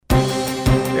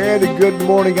And good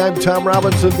morning, I'm Tom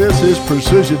Robinson. This is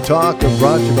Precision Talk,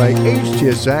 brought to you by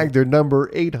HTS Ag. Their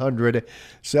number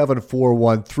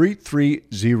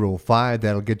 800-741-3305.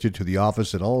 That'll get you to the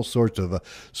office and all sorts of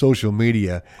social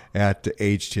media at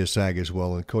HTS Ag as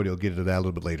well. And Cody will get into that a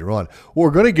little bit later on. What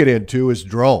we're going to get into is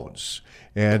drones.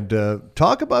 And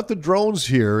talk about the drones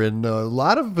here, and a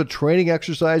lot of training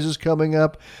exercises coming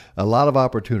up, a lot of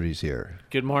opportunities here.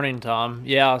 Good morning, Tom.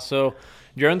 Yeah, so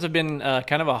drones have been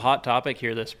kind of a hot topic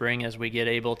here this spring as we get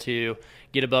able to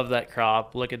get above that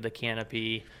crop, look at the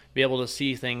canopy, be able to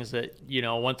see things that,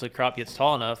 once the crop gets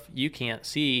tall enough, you can't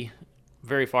see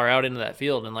very far out into that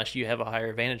field unless you have a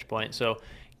higher vantage point. So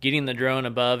getting the drone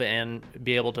above and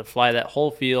be able to fly that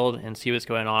whole field and see what's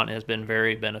going on has been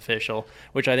very beneficial,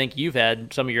 which I think you've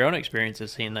had some of your own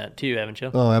experiences seeing that too, haven't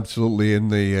you? Oh, absolutely. And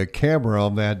the camera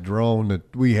on that drone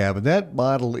that we have, and that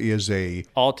model is a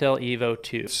Autel Evo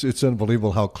 2. It's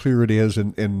unbelievable how clear it is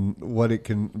and what it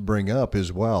can bring up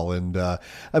as well. And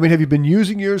have you been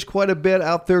using yours quite a bit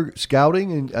out there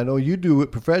scouting? And I know you do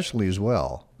it professionally as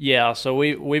well. Yeah, so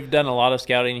we've done a lot of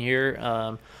scouting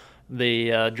here.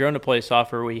 The drone deploy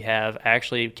software we have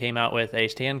actually came out with a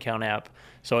stand count app.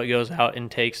 So it goes out and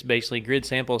takes basically grid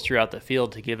samples throughout the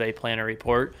field to give a planner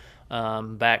report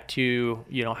back to,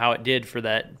 how it did for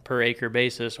that per acre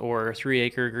basis or 3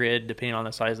 acre grid, depending on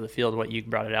the size of the field, what you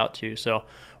brought it out to. So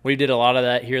we did a lot of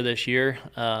that here this year,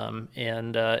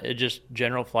 and it just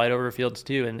general flight over fields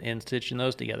too and stitching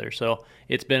those together. So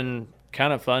it's been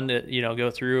kind of fun to,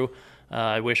 go through.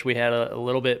 I wish we had a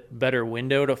little bit better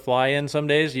window to fly in some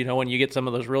days. When you get some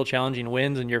of those real challenging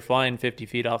winds and you're flying 50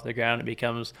 feet off the ground, it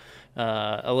becomes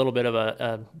a little bit of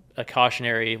a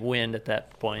cautionary wind at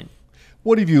that point.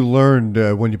 What have you learned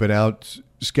when you've been out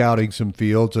scouting some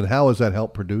fields, and how has that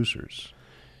helped producers?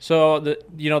 So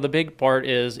the big part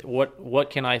is what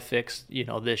can I fix,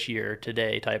 this year,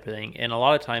 today type of thing. And a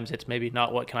lot of times it's maybe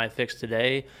not what can I fix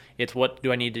today, it's what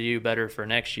do I need to do better for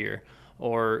next year.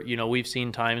 Or, we've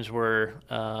seen times where,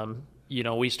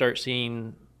 we start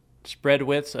seeing spread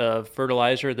widths of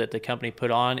fertilizer that the company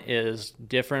put on is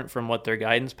different from what their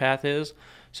guidance path is.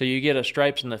 So you get a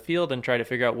stripes in the field and try to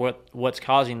figure out what's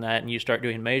causing that, and you start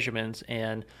doing measurements.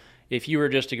 And if you were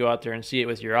just to go out there and see it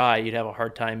with your eye, you'd have a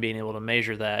hard time being able to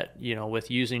measure that. With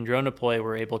using drone deploy,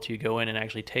 we're able to go in and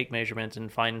actually take measurements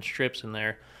and find strips in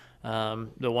there.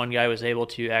 The one guy was able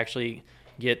to actually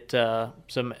get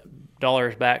some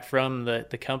dollars back from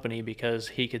the company because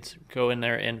he could go in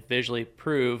there and visually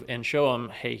prove and show them,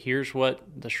 hey, here's what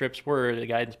the strips were, the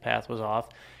guidance path was off.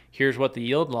 Here's what the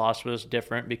yield loss was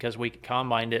different because we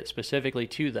combined it specifically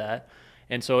to that.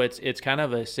 And so it's kind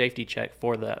of a safety check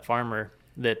for that farmer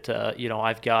that,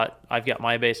 I've got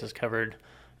my bases covered.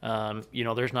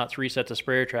 There's not 3 sets of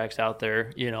sprayer tracks out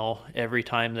there. Every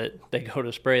time that they go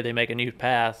to spray, they make a new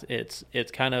path. It's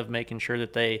kind of making sure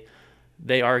that they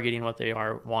are getting what they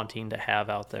are wanting to have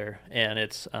out there. And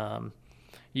it's,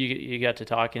 you got to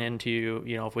talking into,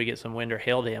 if we get some wind or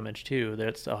hail damage too,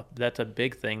 that's a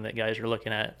big thing that guys are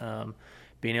looking at,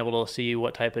 being able to see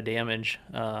what type of damage,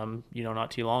 not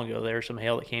too long ago, there was some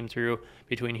hail that came through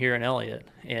between here and Elliott,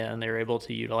 and they were able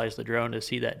to utilize the drone to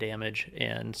see that damage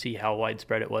and see how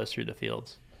widespread it was through the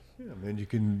fields. Yeah, and you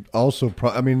can also,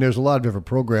 there's a lot of different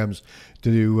programs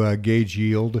to gauge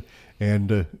yield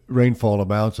and rainfall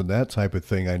amounts and that type of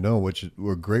thing, I know, which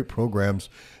were great programs,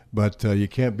 but you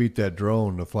can't beat that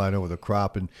drone flying over the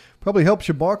crop, and probably helps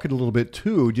you market a little bit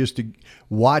too, just to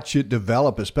watch it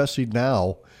develop, especially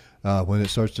now when it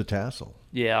starts to tassel.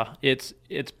 Yeah, it's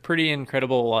pretty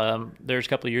incredible. There's a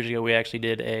couple of years ago we actually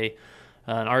did an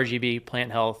RGB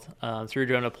plant health through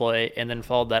drone deploy, and then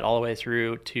followed that all the way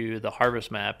through to the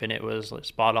harvest map, and it was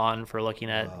spot on for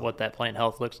looking at what that plant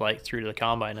health looks like through to the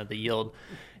combine of the yield.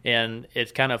 And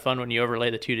it's kind of fun when you overlay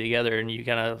the two together and you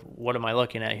kind of, what am I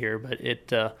looking at here? But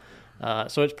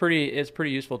so it's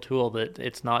pretty useful tool that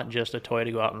it's not just a toy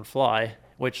to go out and fly,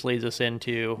 which leads us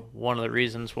into one of the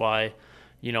reasons why,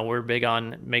 we're big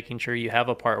on making sure you have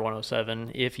a Part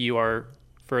 107 if you are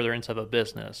furtherance of a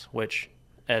business, which,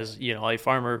 as a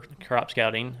farmer, crop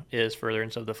scouting is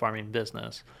furtherance of the farming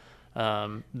business.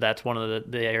 That's one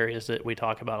of the areas that we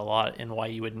talk about a lot and why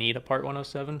you would need a Part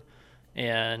 107.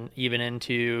 And even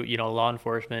into, law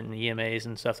enforcement and EMAs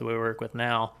and stuff that we work with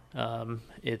now,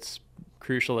 it's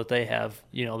crucial that they have,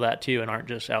 that too, and aren't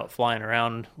just out flying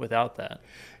around without that.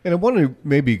 And I want to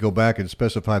maybe go back and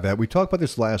specify that. We talked about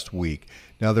this last week.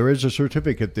 Now, there is a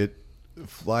certificate that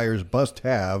flyers must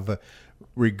have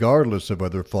regardless of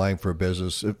whether they're flying for a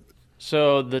business.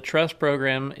 So the trust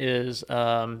program is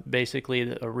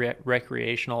basically a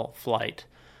recreational flight.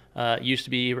 It used to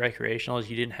be recreational, as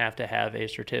you didn't have to have a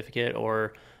certificate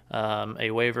or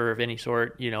a waiver of any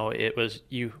sort. It was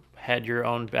you had your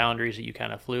own boundaries that you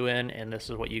kind of flew in, and this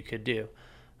is what you could do.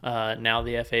 Now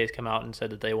the FAA has come out and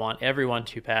said that they want everyone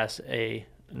to pass a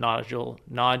knowledgeable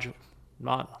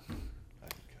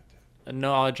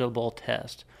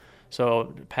test.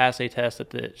 So pass a test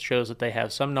that shows that they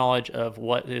have some knowledge of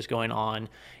what is going on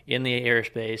in the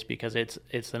airspace, because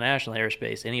it's the national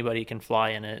airspace. Anybody can fly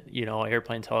in it,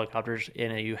 airplanes, helicopters,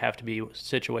 and you have to be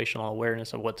situational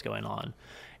awareness of what's going on.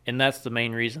 And that's the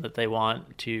main reason that they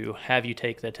want to have you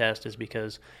take the test, is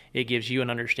because it gives you an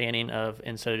understanding of,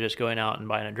 instead of just going out and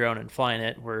buying a drone and flying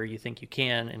it where you think you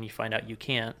can and you find out you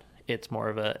can't, it's more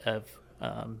of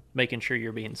making sure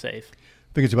you're being safe.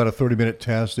 I think it's about a 30-minute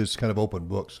test. It's kind of open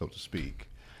book, so to speak.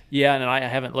 Yeah, and I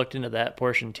haven't looked into that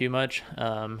portion too much.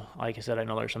 Like I said, I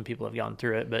know there's some people have gone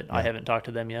through it, but yeah. I haven't talked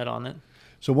to them yet on it.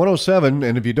 So 107,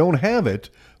 and if you don't have it,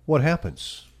 what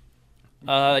happens?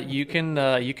 You can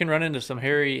run into some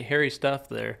hairy stuff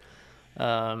there.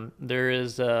 There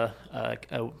is a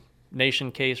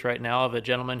nation case right now of a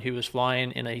gentleman who was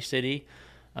flying in a city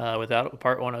without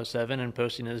Part 107 and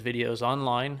posting his videos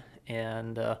online.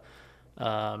 And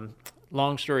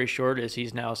long story short is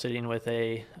he's now sitting with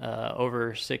a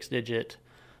over 6-digit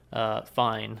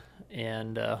fine,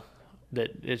 and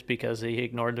that is because he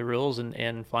ignored the rules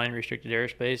and flying restricted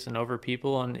airspace and over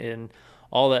people and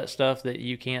all that stuff that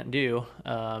you can't do,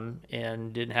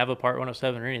 and didn't have a Part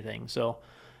 107 or anything. So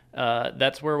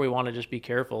that's where we want to just be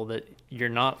careful that you're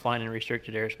not flying in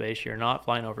restricted airspace, you're not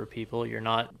flying over people, you're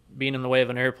not being in the way of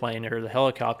an airplane or the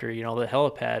helicopter, the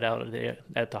helipad out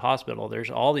at the hospital. There's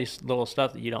all these little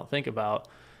stuff that you don't think about,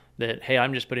 that, hey,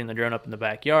 I'm just putting the drone up in the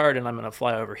backyard and I'm going to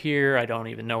fly over here. I don't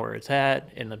even know where it's at,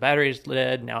 and the battery's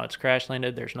dead. Now it's crash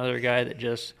landed. There's another guy that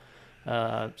just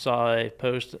saw a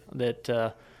post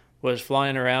that was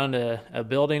flying around a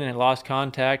building and lost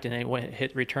contact, and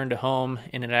it returned to home,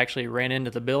 and it actually ran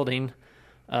into the building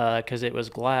because it was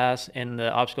glass, and the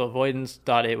obstacle avoidance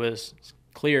thought it was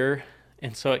clear,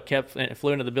 and so it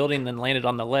flew into the building, then landed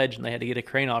on the ledge, and they had to get a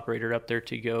crane operator up there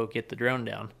to go get the drone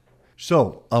down.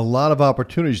 So a lot of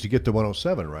opportunities to get to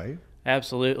 107, right?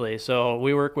 Absolutely. So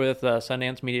we work with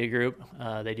Sundance Media Group.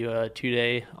 They do a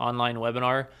 2-day online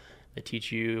webinar. They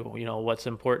teach you, what's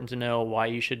important to know, why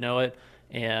you should know it,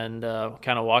 and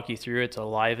kind of walk you through. It's a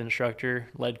live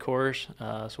instructor-led course.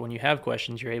 So when you have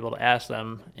questions, you're able to ask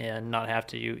them and not have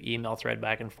to email thread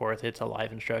back and forth. It's a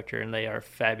live instructor, and they are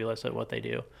fabulous at what they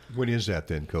do. When is that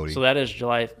then, Cody? So that is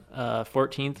July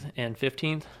 14th and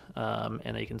 15th,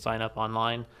 and they can sign up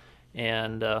online.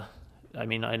 And I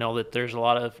know that there's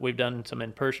we've done some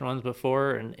in-person ones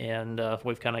before, and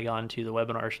we've kind of gone to the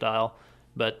webinar style.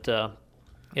 But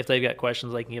if they've got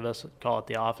questions, they can give us a call at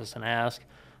the office and ask.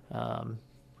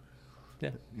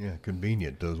 Yeah,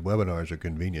 convenient. Those webinars are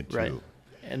convenient too. Right.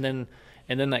 And then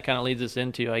that kind of leads us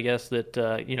into, I guess, that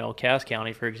Cass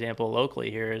County, for example, locally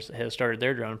here has started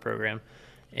their drone program,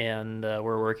 and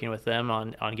we're working with them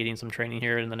on getting some training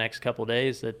here in the next couple of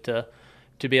days to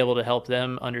be able to help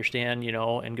them understand,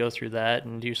 and go through that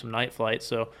and do some night flights.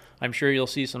 So I'm sure you'll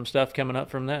see some stuff coming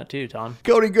up from that too, Tom.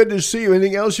 Cody, good to see you.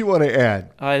 Anything else you want to add?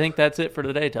 I think that's it for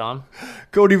today, Tom.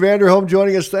 Cody Vanderholm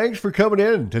joining us. Thanks for coming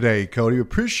in today, Cody.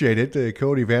 Appreciate it.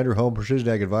 Cody Vanderholm, Precision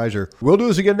Ag Advisor. We'll do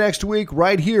this again next week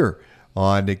right here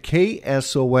on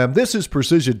KSOM. This is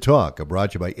Precision Talk,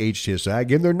 brought to you by HTS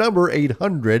Ag. And their number,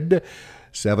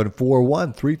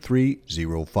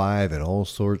 800-741-3305, and all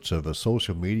sorts of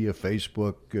social media,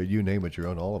 Facebook, you name it, you're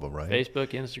on all of them, right? Facebook,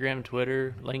 Instagram,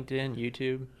 Twitter, LinkedIn,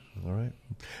 YouTube. All right.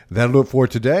 That'll do it for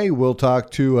today. We'll talk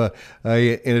to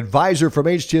an advisor from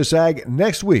HTS Ag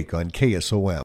next week on KSOM.